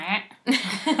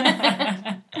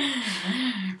Yeah.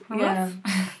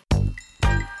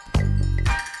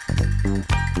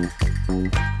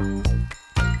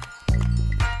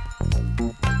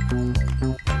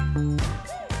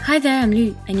 Hi there, I'm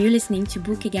Lu, and you're listening to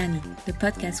Bukegani, the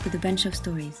podcast with a bunch of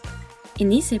stories. In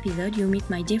this episode, you'll meet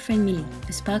my dear friend Millie,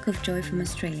 a spark of joy from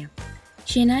Australia.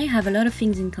 She and I have a lot of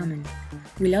things in common.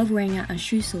 We love wearing out our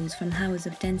shoe soles from hours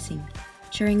of dancing,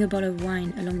 sharing a bottle of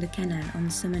wine along the canal on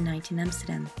a summer night in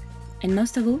Amsterdam, and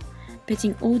most of all,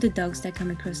 petting all the dogs that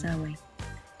come across our way.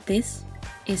 This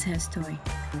is her story.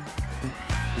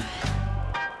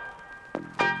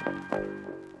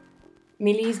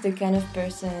 Millie is the kind of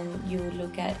person you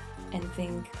look at and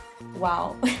think,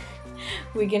 wow,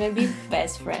 we're gonna be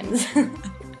best friends.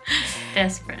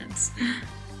 Best friends.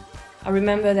 I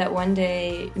remember that one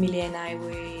day Millie and I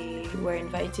we were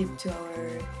invited to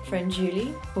our friend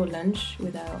Julie for lunch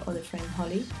with our other friend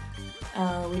Holly.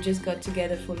 We just got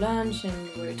together for lunch and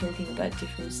we were talking about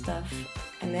different stuff.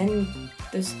 And then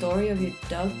the story of your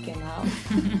dog came out.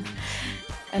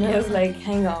 And I was like,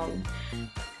 hang on.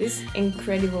 This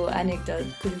incredible anecdote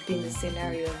could have been the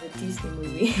scenario of a Disney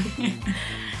movie.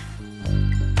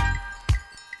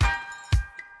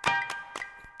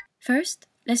 First,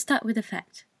 let's start with the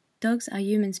fact. Dogs are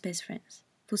humans' best friends.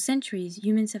 For centuries,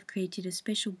 humans have created a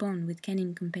special bond with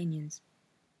canine companions.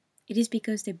 It is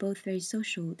because they're both very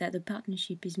social that the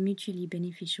partnership is mutually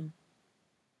beneficial.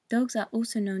 Dogs are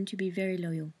also known to be very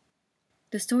loyal.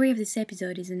 The story of this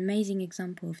episode is an amazing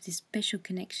example of this special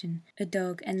connection a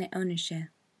dog and their owner share.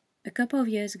 A couple of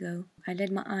years ago, I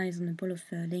laid my eyes on a ball of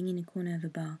fur laying in a corner of a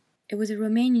bar. It was a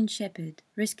Romanian shepherd,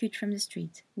 rescued from the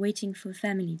street, waiting for a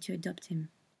family to adopt him.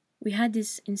 We had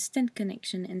this instant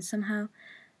connection and somehow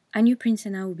I knew Prince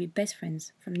and I would be best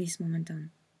friends from this moment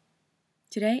on.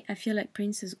 Today, I feel like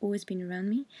Prince has always been around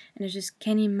me and I just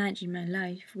can't imagine my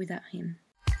life without him.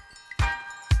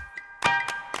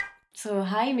 So,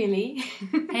 hi Millie.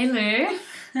 Hey Lou.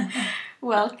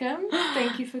 Welcome.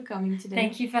 Thank you for coming today.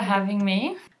 Thank you for having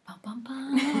me. Bum, bum,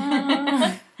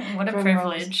 bum. What a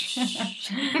privilege.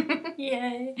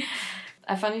 Yay.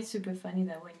 I found it super funny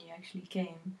that when you actually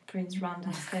came, Prince ran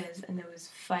downstairs and there was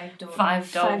five dogs.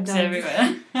 Five dogs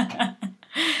everywhere.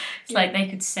 It's like they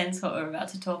could sense what we're about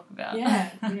to talk about.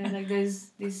 Yeah, like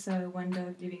there's this one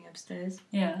dog living upstairs.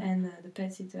 Yeah. And the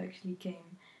pet sitter actually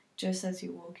came just as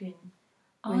you walk in.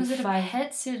 Oh, is it a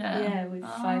pet sitter? Yeah, with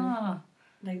five.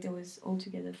 Like there was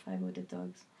altogether 5 other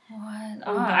dogs. What?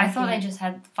 Oh, I thought they just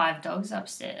had 5 dogs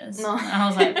upstairs. No. I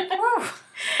was like, woo.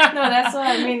 No, that's what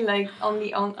I mean. Like on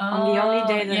the only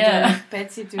day that the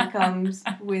pet sitter comes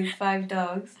with 5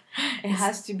 dogs, it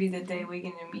has to be the day we're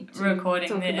gonna meet. To recording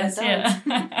talk this, about dogs.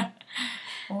 yeah.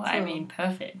 Well, I mean,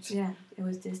 perfect. Yeah, it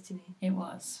was destiny. It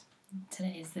was.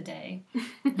 Today is the day.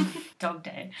 Dog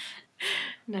day.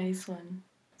 Nice one.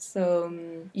 So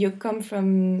you come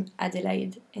from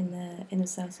Adelaide in the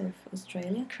south of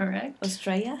Australia. Correct.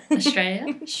 Australia,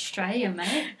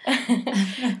 mate.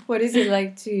 What is it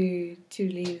like to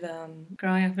live?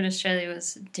 Growing up in Australia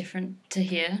was different to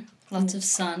here. Lots of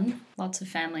sun, lots of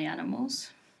family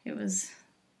animals. It was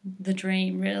the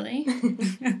dream, really.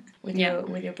 with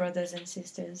your brothers and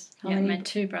sisters. How many? My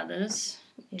 2 brothers,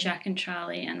 Jack and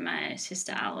Charlie, and my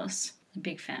sister Alice. A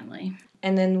big family.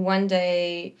 And then one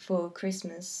day for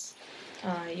Christmas,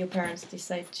 your parents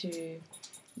decide to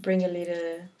bring a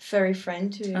little furry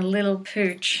friend to... A little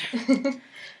pooch.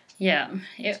 Yeah.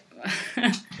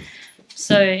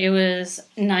 So it was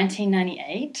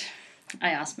 1998.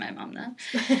 I asked my mum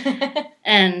that.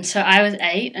 And so I was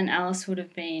 8 and Alice would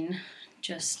have been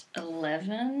just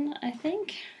 11, I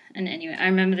think. And anyway, I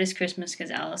remember this Christmas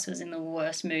because Alice was in the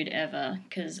worst mood ever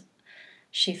because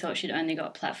she thought she'd only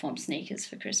got platform sneakers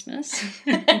for Christmas.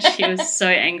 And she was so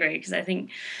angry because I think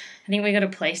we got a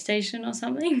PlayStation or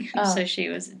something. Oh. So she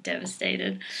was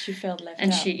devastated. She felt left out.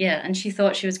 And she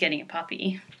thought she was getting a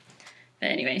puppy.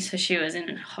 But anyway, so she was in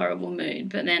a horrible mood.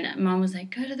 But then Mum was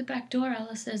like, go to the back door,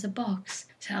 Alice, there's a box.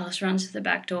 So Alice runs to the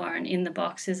back door and in the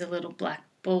box is a little black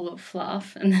ball of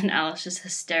fluff, and then Alice just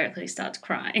hysterically starts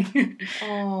crying.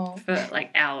 Oh. For like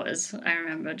hours. I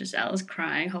remember just Alice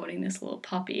crying, holding this little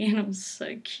puppy, and it was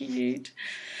so cute.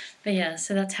 But yeah,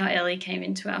 so that's how Ellie came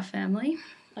into our family.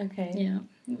 Okay.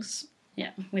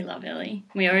 Yeah, we love Ellie.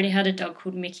 We already had a dog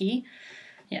called Mickey.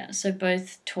 Yeah, so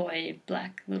both toy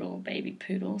black little baby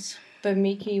poodles. But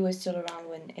Mickey was still around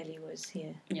when Ellie was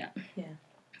here. Yeah. Yeah.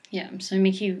 Yeah, so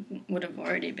Mickey would have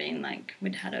already been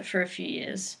we'd had her for a few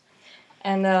years.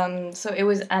 And so it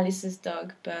was Alice's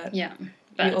dog, but... Yeah,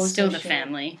 but still the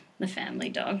family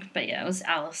dog. But yeah, it was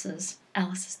Alice's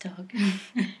dog.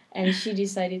 And she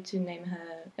decided to name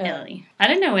her... Ellie. I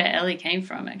don't know where Ellie came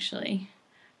from, actually.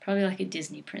 Probably like a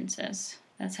Disney princess.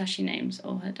 That's how she names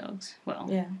all her dogs. Well,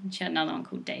 Yeah. she had another one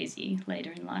called Daisy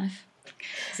later in life.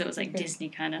 So it was like Okay. Disney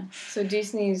kind of. So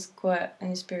Disney is quite an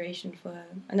inspiration for her.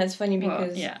 And that's funny because...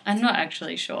 Well, yeah, I'm not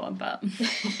actually sure, but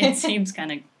it seems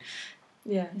kind of...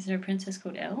 Yeah. Is there a princess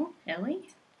called Ellie?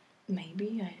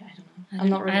 Maybe, I don't know. I'm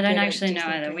not really I don't good at actually know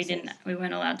Disney either. princess. We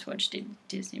weren't allowed to watch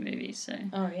Disney movies, so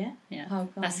Oh, yeah? yeah, How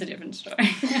come? that's a different story.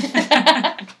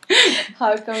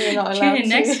 How come you're not allowed Tune in to?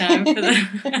 next time for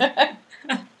the...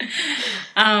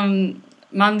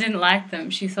 Mum didn't like them.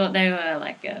 She thought they were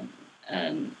like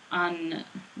an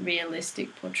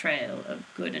unrealistic portrayal of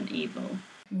good and evil.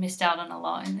 Missed out on a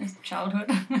lot in this childhood.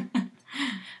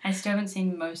 I still haven't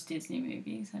seen most Disney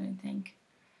movies, I don't think.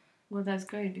 Well, that's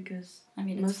great because I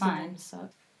mean, it's most fine. of them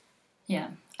suck. Yeah.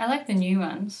 I like the new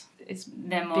ones. It's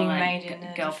They're more being like made in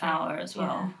a girl different- power as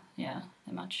well. Yeah,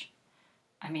 they're much...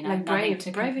 I mean, I like have nothing Brave.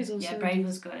 to Brave is also... Yeah, Brave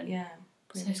was good. Yeah.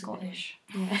 So Brave is a good Scottish.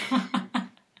 one. Yeah.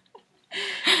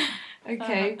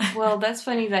 Okay, well, that's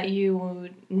funny that you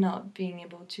would not being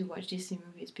able to watch Disney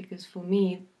movies because for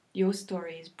me, your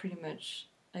story is pretty much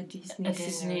a Disney A scenery.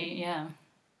 Disney, yeah.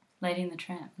 Lady and the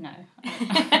Tramp. No.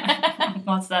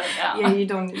 What's that about? Yeah, you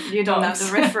don't have the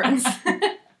Dogs. reference.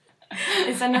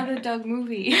 It's another dog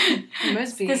movie. It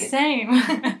must be. The same.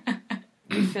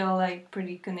 You feel like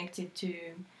pretty connected to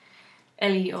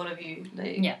Ellie, all of you.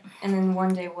 Like, Yeah. And then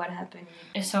one day, what happened?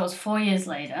 So it was 4 years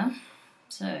later,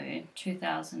 so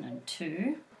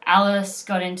 2002. Alice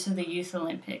got into the Youth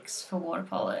Olympics for water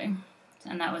polo,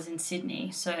 and that was in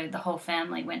Sydney. So the whole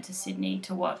family went to Sydney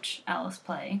to watch Alice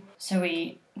play. So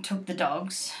we took the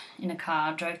dogs in a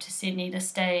car, drove to Sydney to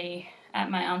stay at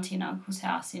my auntie and uncle's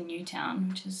house in Newtown,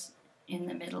 which is in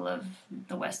the middle of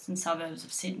the western suburbs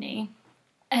of Sydney.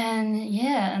 And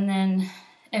yeah, and then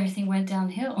everything went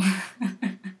downhill,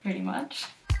 pretty much.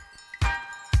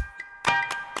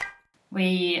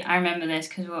 I remember this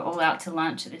because we were all out to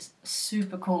lunch at this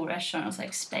super cool restaurant. It was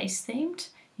like space themed.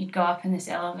 You'd go up in this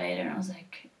elevator and it was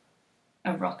like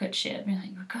a rocket ship. You're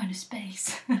like, we're going to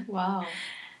space. Wow.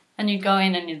 And you'd go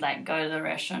in and you'd like go to the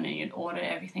restaurant and you'd order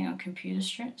everything on computer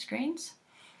screens.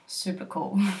 Super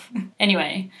cool.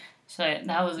 Anyway, so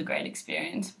that was a great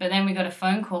experience. But then we got a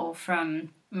phone call from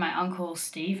my uncle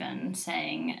Stephen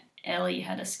saying Ellie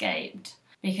had escaped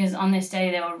because on this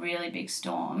day there were really big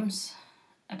storms.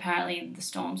 Apparently the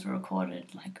storms were recorded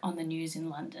like on the news in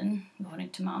London,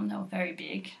 according to Mum. They were very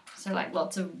big. So like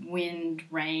lots of wind,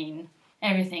 rain,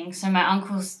 everything. So my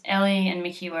uncles Ellie and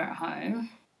Mickey were at home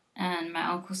and my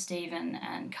uncle Stephen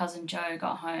and cousin Joe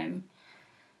got home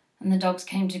and the dogs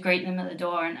came to greet them at the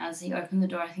door, and as he opened the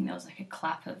door I think there was like a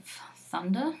clap of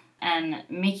thunder and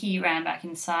Mickey ran back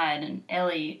inside and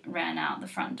Ellie ran out the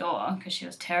front door because she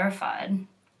was terrified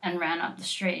and ran up the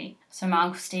street. So my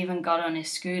uncle Stephen got on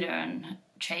his scooter and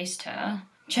chased her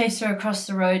across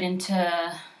the road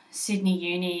into Sydney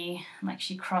Uni. Like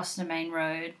she crossed the main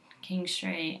road, King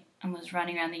Street, and was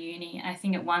running around the uni. I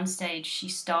think at one stage she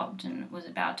stopped and was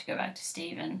about to go back to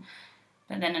Stephen,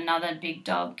 but then another big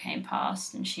dog came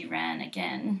past and she ran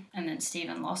again, and then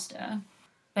Stephen lost her.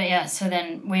 But yeah, so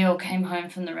then we all came home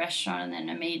from the restaurant and then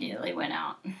immediately went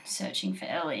out searching for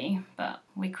Ellie, but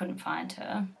we couldn't find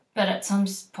her. But at some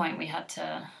point we had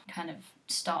to kind of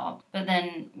stop. But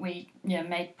then we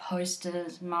made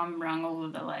posters. Mum rung all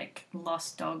of the like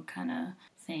lost dog kind of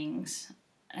things.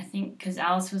 I think because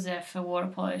Alice was there for water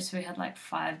polo, so we had like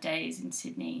 5 days in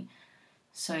Sydney.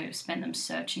 So spent them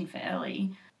searching for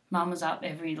Ellie. Mum was up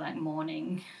every like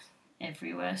morning,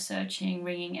 everywhere searching,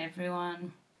 ringing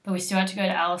everyone. But we still had to go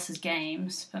to Alice's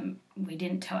games, but we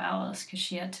didn't tell Alice because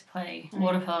she had to play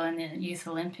water polo in the Youth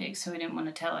Olympics, so we didn't want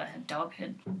to tell her her dog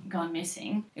had gone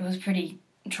missing. It was pretty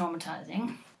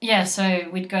traumatizing. Yeah, so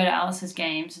we'd go to Alice's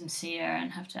games and see her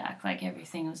and have to act like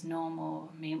everything was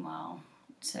normal, meanwhile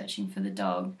searching for the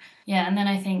dog. Yeah, and then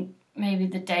I think maybe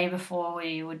the day before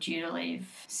we were due to leave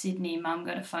Sydney, Mum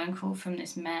got a phone call from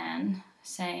this man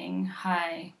saying,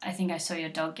 "Hi, I think I saw your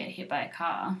dog get hit by a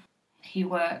car." He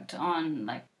worked on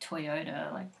like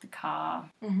Toyota, like the car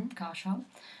shop,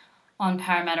 on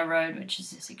Parramatta Road, which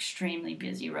is this extremely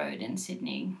busy road in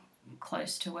Sydney,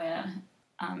 close to where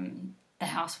the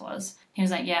house was. He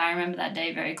was like, "Yeah, I remember that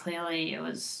day very clearly. It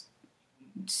was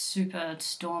super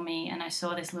stormy and I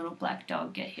saw this little black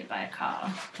dog get hit by a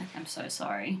car. Like, I'm so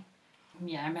sorry."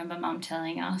 Yeah, I remember Mum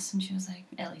telling us and she was like,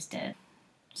 "Ellie's dead."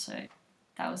 So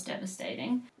that was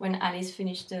devastating. When Alice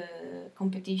finished the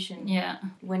competition, Yeah.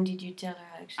 when did you tell her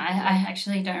actually? I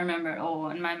actually don't remember at all,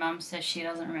 and my mum says she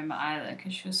doesn't remember either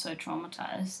because she was so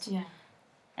traumatized. Yeah.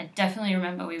 I definitely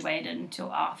remember we waited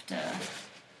until after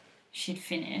she'd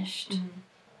finished.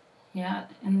 Yeah,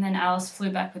 and then Alice flew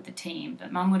back with the team,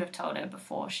 but Mum would have told her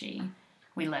before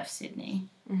we left Sydney.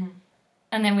 Mm-hmm.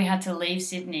 And then we had to leave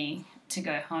Sydney to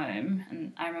go home,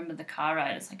 and I remember the car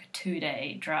ride, it's like a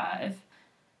 2-day drive.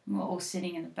 We were all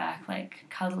sitting in the back, like,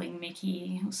 cuddling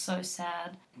Mickey. It was so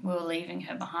sad. We were leaving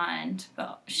her behind,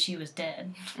 but she was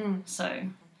dead. So,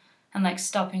 and, like,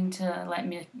 stopping to let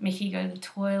Mickey go to the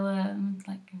toilet, and,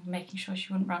 like, making sure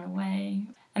she wouldn't run away.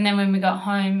 And then when we got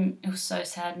home, it was so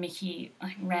sad. Mickey,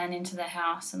 like, ran into the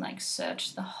house and, like,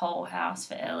 searched the whole house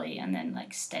for Ellie, and then,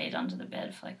 like, stayed under the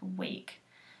bed for, like, a week.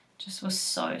 Just was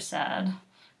so sad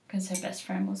because her best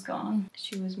friend was gone.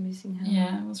 She was missing her.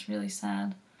 Yeah, it was really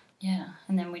sad. Yeah,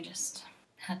 and then we just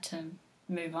had to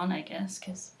move on, I guess,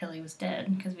 because Ellie was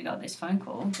dead, because we got this phone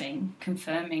call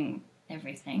confirming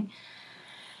everything.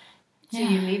 So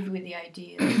you lived with the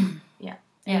idea that,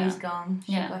 Ellie's gone,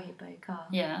 she got hit by a car.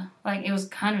 Yeah, like, it was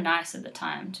kind of nice at the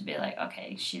time to be like,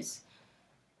 okay,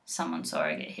 someone saw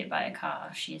her get hit by a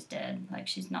car, she's dead, like,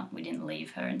 we didn't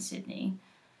leave her in Sydney.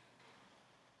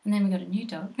 And then we got a new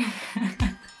dog.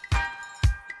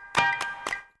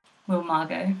 Well,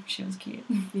 Margot, she was cute.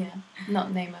 Yeah,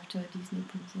 not named after a Disney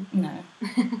princess. No.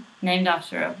 Named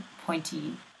after a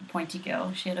pointy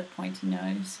girl. She had a pointy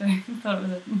nose, so I thought it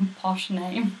was a posh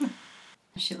name.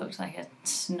 She looked like a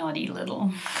snotty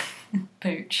little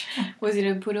pooch. Was it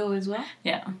a poodle as well?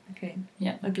 Yeah. Okay.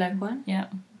 Yeah. A black one? Yeah,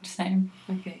 same.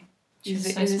 Okay. She was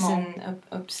Is so this small. an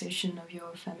obsession of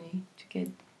your family to get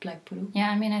black poodle? Yeah,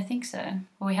 I mean, I think so.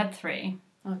 Well, we had 3.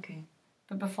 Okay.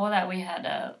 But before that, we had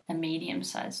a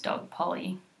medium-sized dog,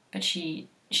 Polly. But she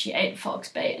ate fox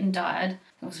bait and died.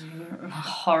 It was a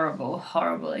horrible,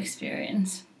 horrible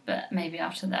experience. But maybe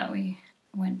after that, we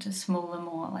went to smaller,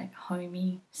 more, like,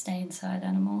 homey, stay-inside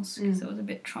animals, because it was a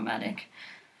bit traumatic.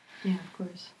 Yeah, of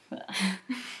course. But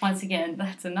once again,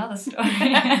 that's another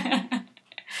story.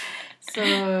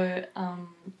 So,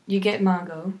 you get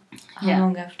Margot. How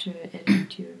long after Ellie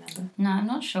do you remember? No, I'm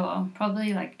not sure.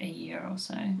 Probably like a year or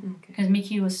so. Okay. Because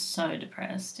Mickey was so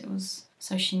depressed.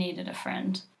 So she needed a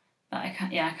friend. But I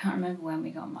can't remember when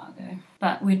we got Margot.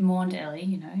 But we'd mourned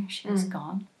Ellie, she was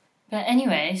gone. But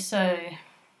anyway, so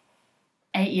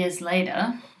 8 years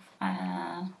later,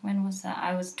 when was that?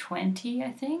 I was 20,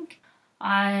 I think.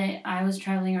 I was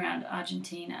travelling around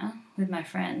Argentina with my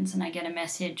friends, and I get a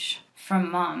message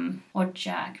from Mum, or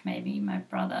Jack maybe, my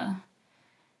brother.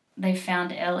 They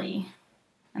found Ellie.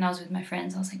 And I was with my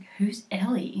friends. I was like, who's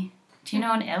Ellie? Do you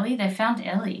know an Ellie? They found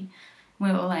Ellie.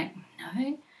 We were all like,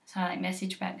 no. So I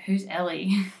messaged back, who's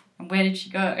Ellie? And where did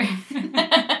she go?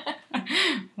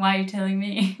 Why are you telling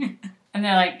me? And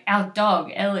they're like, our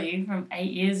dog, Ellie, from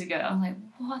 8 years ago. I was like,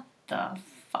 what the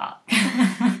fuck?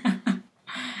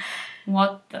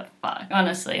 What the fuck?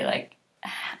 Honestly, like,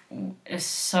 it was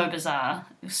so bizarre.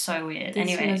 It was so weird. This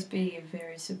anyway, must be a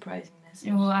very surprising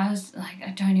message. well, I was like,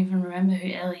 I don't even remember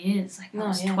who Ellie is. Like, I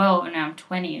was 12 and now I'm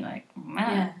 20. Like,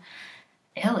 man,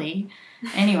 Ellie.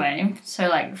 Anyway, so,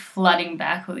 like, flooding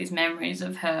back all these memories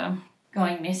of her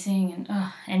going missing.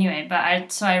 And anyway, but I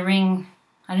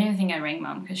don't even think I rang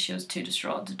Mum because she was too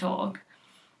distraught to talk.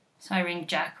 So I ring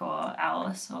Jack or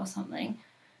Alice or something.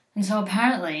 And so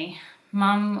apparently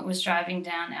Mum was driving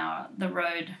down the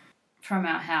road from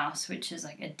our house, which is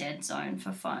like a dead zone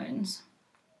for phones.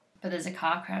 But there's a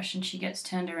car crash and she gets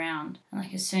turned around. And,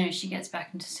 like, as soon as she gets back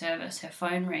into service, her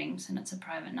phone rings and it's a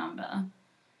private number.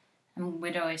 And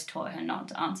we'd always taught her not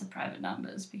to answer private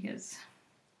numbers because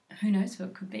who knows who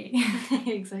it could be.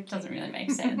 Exactly. Doesn't really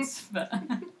make sense, but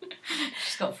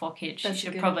she's got 4 kids. That's she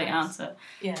should good probably advice. answer.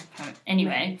 Yeah.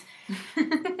 Anyway,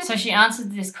 so she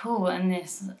answered this call, and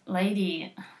this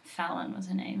lady, Fallon was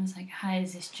her name, was like, hi,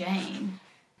 is this Jane?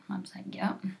 Mum's like,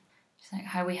 yep. She's like,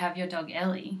 hi, we have your dog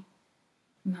Ellie.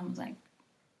 Mum was like,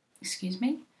 excuse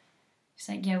me? She's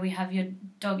like, yeah, we have your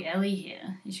dog Ellie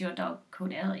here. Is your dog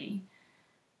called Ellie?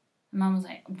 Mum was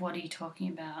like, what are you talking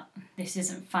about? This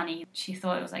isn't funny. She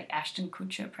thought it was like Ashton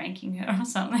Kutcher pranking her or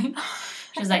something.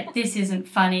 She was like, this isn't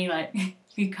funny. Like,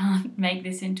 you can't make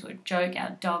this into a joke.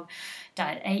 Our dog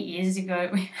died 8 years ago.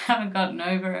 We haven't gotten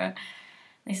over it.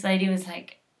 This lady was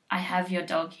like, I have your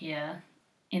dog here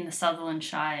in the Sutherland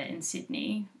Shire in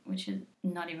Sydney, which is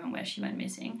not even where she went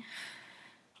missing.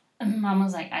 And Mum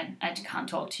was like, I can't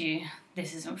talk to you.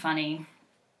 This isn't funny.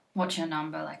 What's your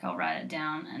number? Like, I'll write it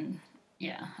down and...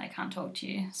 yeah, I can't talk to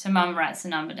you. So Mum writes the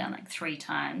number down like 3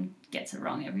 times, gets it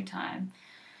wrong every time,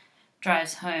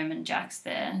 drives home and Jack's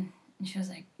there. And she was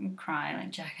like crying,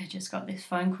 like, Jack, I just got this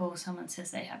phone call. Someone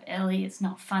says they have Ellie. It's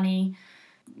not funny.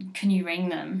 Can you ring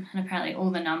them? And apparently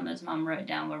all the numbers Mum wrote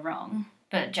down were wrong.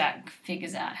 But Jack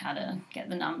figures out how to get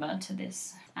the number to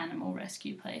this animal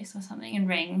rescue place or something and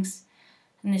rings.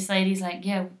 And this lady's like,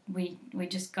 yeah, we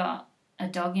just got a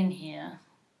dog in here.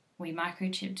 We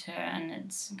microchipped her and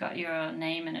it's got your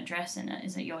name and address in it.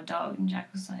 Is it your dog? And Jack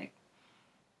was like,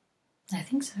 I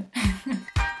think so.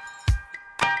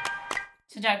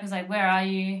 So Jack was like, where are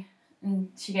you?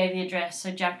 And she gave the address.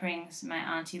 So Jack rings my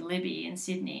auntie Libby in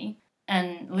Sydney.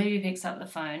 And Libby picks up the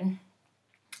phone.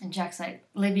 And Jack's like,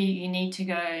 Libby, you need to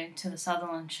go to the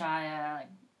Sutherland Shire like,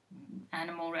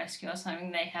 animal rescue or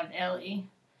something. They have Ellie.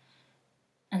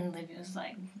 And Libby was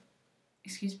like,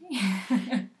 excuse me?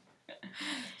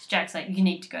 So Jack's like, you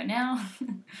need to go now.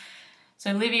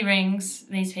 So Libby rings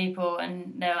these people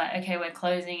and they're like, okay, we're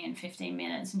closing in 15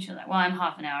 minutes. And she's like, well, I'm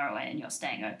half an hour away and you're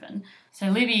staying open. So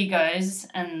Libby goes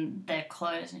and they're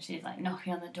closed and she's like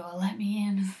knocking on the door, let me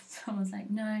in. Someone's like,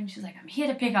 no. And she's like, I'm here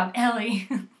to pick up Ellie.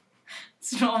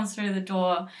 Storms through the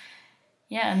door.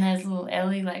 Yeah, and there's little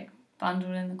Ellie like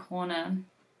bundled in the corner.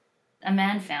 A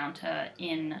man found her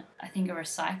in, I think, a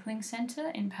recycling centre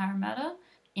in Parramatta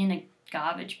in a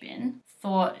garbage bin.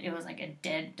 Thought it was like a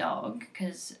dead dog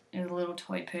because it was a little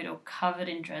toy poodle covered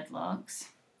in dreadlocks.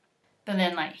 But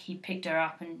then like he picked her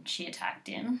up and she attacked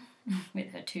him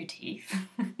with her 2 teeth.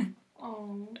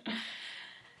 Oh.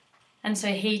 And so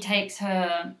he takes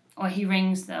her, or he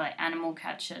rings the like animal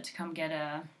catcher to come get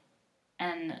her.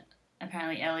 And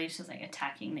apparently Ellie's just like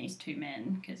attacking these 2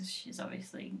 men because she's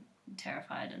obviously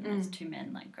terrified and there's 2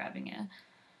 men like grabbing her.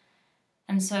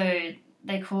 And so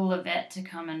they call a vet to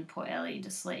come and put Ellie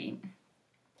to sleep.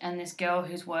 And this girl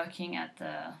who's working at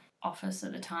the office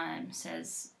at the time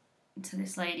says to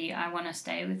this lady, I want to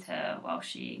stay with her while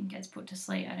she gets put to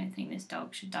sleep. I don't think this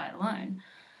dog should die alone.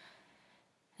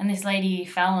 And this lady,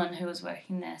 Fallon, who was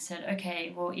working there, said,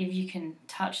 okay, well, if you can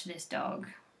touch this dog,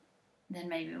 then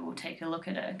maybe we'll take a look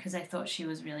at her, because they thought she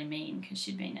was really mean because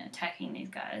she'd been attacking these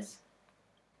guys.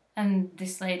 And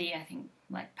this lady, I think,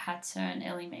 like pats her and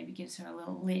Ellie maybe gives her a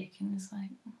little lick and is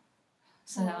like...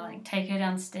 So they'll like take her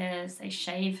downstairs, they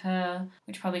shave her,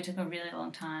 which probably took a really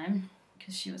long time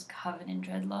because she was covered in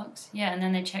dreadlocks. Yeah, and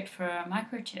then they checked for a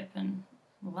microchip and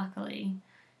luckily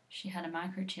she had a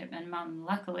microchip and Mum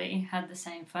luckily had the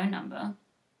same phone number.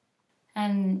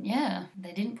 And yeah,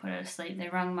 they didn't put her to sleep. They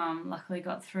rang Mum, luckily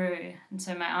got through. And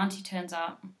so my auntie turns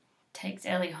up, takes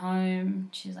Ellie home.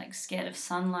 She's like scared of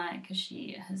sunlight because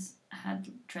she has had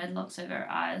dreadlocks over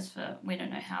her eyes for we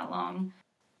don't know how long.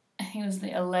 I think it was the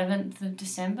 11th of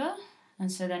December.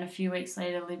 And so then a few weeks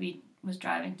later, Libby was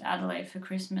driving to Adelaide for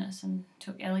Christmas and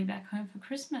took Ellie back home for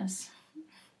Christmas.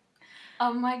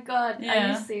 Oh my God,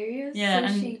 Yeah. Are you serious? Yeah, so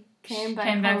and she came back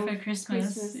came home back for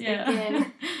Christmas. Yeah.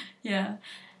 again. Yeah.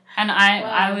 And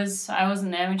I Wow.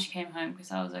 wasn't there when she came home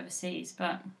because I was overseas,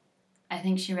 but I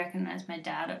think she recognised my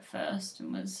dad at first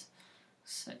and was,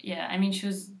 so, yeah, I mean, she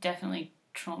was definitely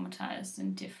traumatised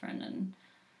and different, and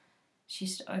she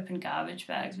used to open garbage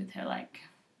bags with her, like,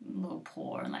 little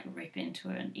paw and, like, rip into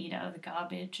it and eat out of the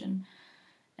garbage and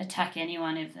attack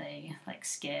anyone if they, like,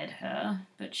 scared her.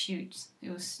 But she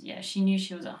knew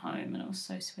she was at home and it was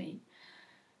so sweet.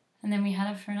 And then we had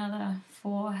her for another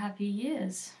 4 happy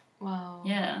years. Wow.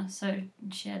 Yeah, so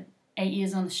she had 8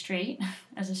 years on the street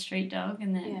as a street dog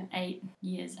and then 8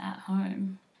 years at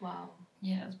home. Wow.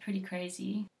 Yeah, it was pretty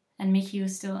crazy. And Mickey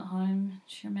was still at home.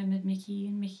 She remembered Mickey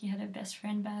and Mickey had her best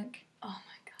friend back. Oh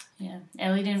my God. Yeah,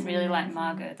 Ellie didn't That's really like amazing.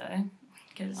 Margot though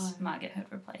because Oh. Margot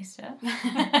had replaced her.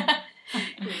 Yeah,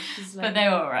 she's like... But they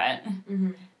were alright.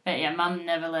 Mm-hmm. But yeah, Mum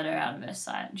never let her out of her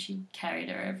sight and she carried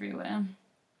her everywhere.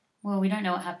 Well, we don't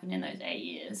know what happened in those 8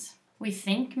 years. We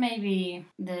think maybe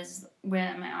there's,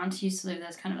 where my aunt used to live,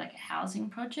 there's kind of like a housing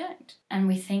project. And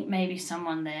we think maybe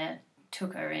someone there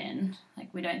took her in.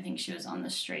 Like, we don't think she was on the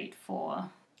street for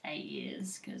 8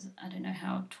 years because I don't know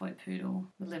how a toy poodle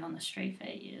would live on the street for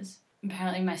 8 years.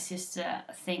 Apparently my sister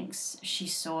thinks she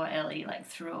saw Ellie like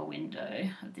through a window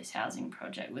of this housing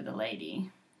project with a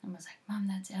lady and was like, Mum,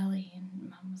 that's Ellie. And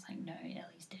Mum was like, no,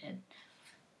 Ellie's dead.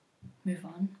 Move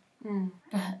on. Mm.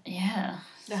 But yeah.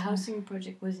 The housing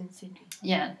project was in Sydney.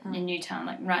 Yeah, in Newtown,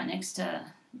 like right next to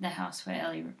the house where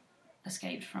Ellie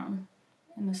escaped from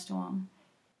in the storm.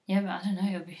 Yeah, but I don't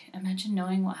know, imagine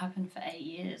knowing what happened for 8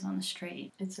 years on the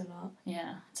street. It's a lot.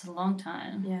 Yeah, it's a long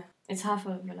time. Yeah. It's half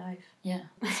of your life. Yeah,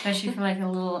 especially for like a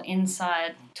little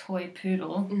inside toy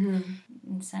poodle. Mm-hmm.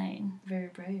 Insane. Very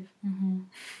brave. Mm-hmm.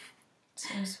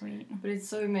 So sweet. But it's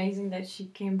so amazing that she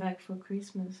came back for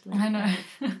Christmas. Like, I know.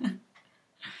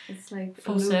 It's like a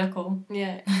Full loop. circle.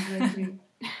 Yeah, exactly.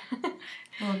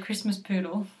 Little Christmas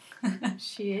poodle.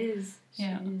 She is. She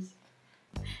Yeah. is.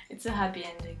 It's a happy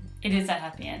ending. It is a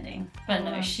happy ending. But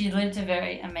no, Wow. she lived a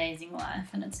very amazing life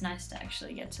and it's nice to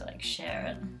actually get to like share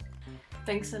it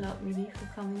Thanks a lot, Millie, for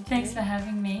coming Thanks today. for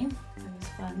having me. It was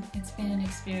fun. It's been an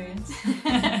experience.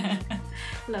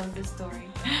 Love the story.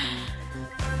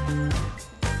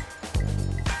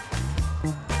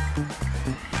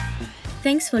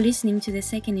 Thanks for listening to the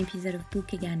second episode of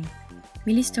Bukegani.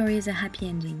 Millie's story is a happy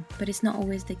ending, but it's not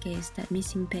always the case that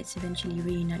missing pets eventually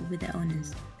reunite with their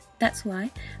owners. That's why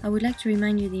I would like to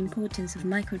remind you the importance of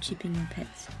microchipping your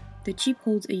pets. The chip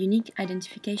holds a unique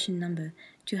identification number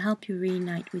to help you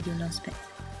reunite with your lost pet.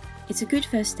 It's a good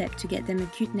first step to get them a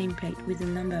cute nameplate with a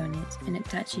number on it and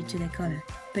attach it to their collar.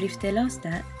 But if they lost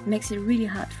that, it makes it really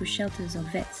hard for shelters or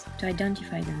vets to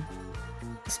identify them.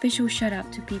 A special shout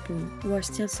out to people who are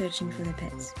still searching for their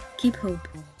pets. Keep hope,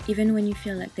 even when you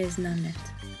feel like there's none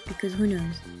left. Because who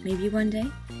knows, maybe one day,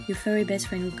 your furry best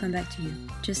friend will come back to you,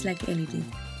 just like Ellie did.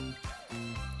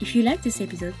 If you like this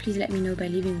episode, please let me know by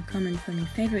leaving a comment from your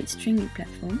favorite streaming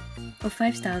platform or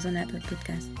 5 stars on Apple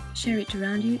Podcasts. Share it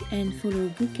around you and follow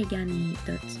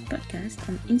bukegani.podcast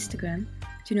on Instagram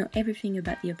to know everything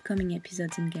about the upcoming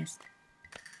episodes and guests.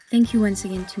 Thank you once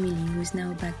again to Millie, who is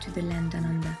now back to the land down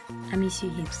under. I miss you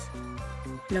heaps.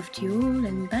 Love to you all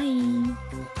and bye!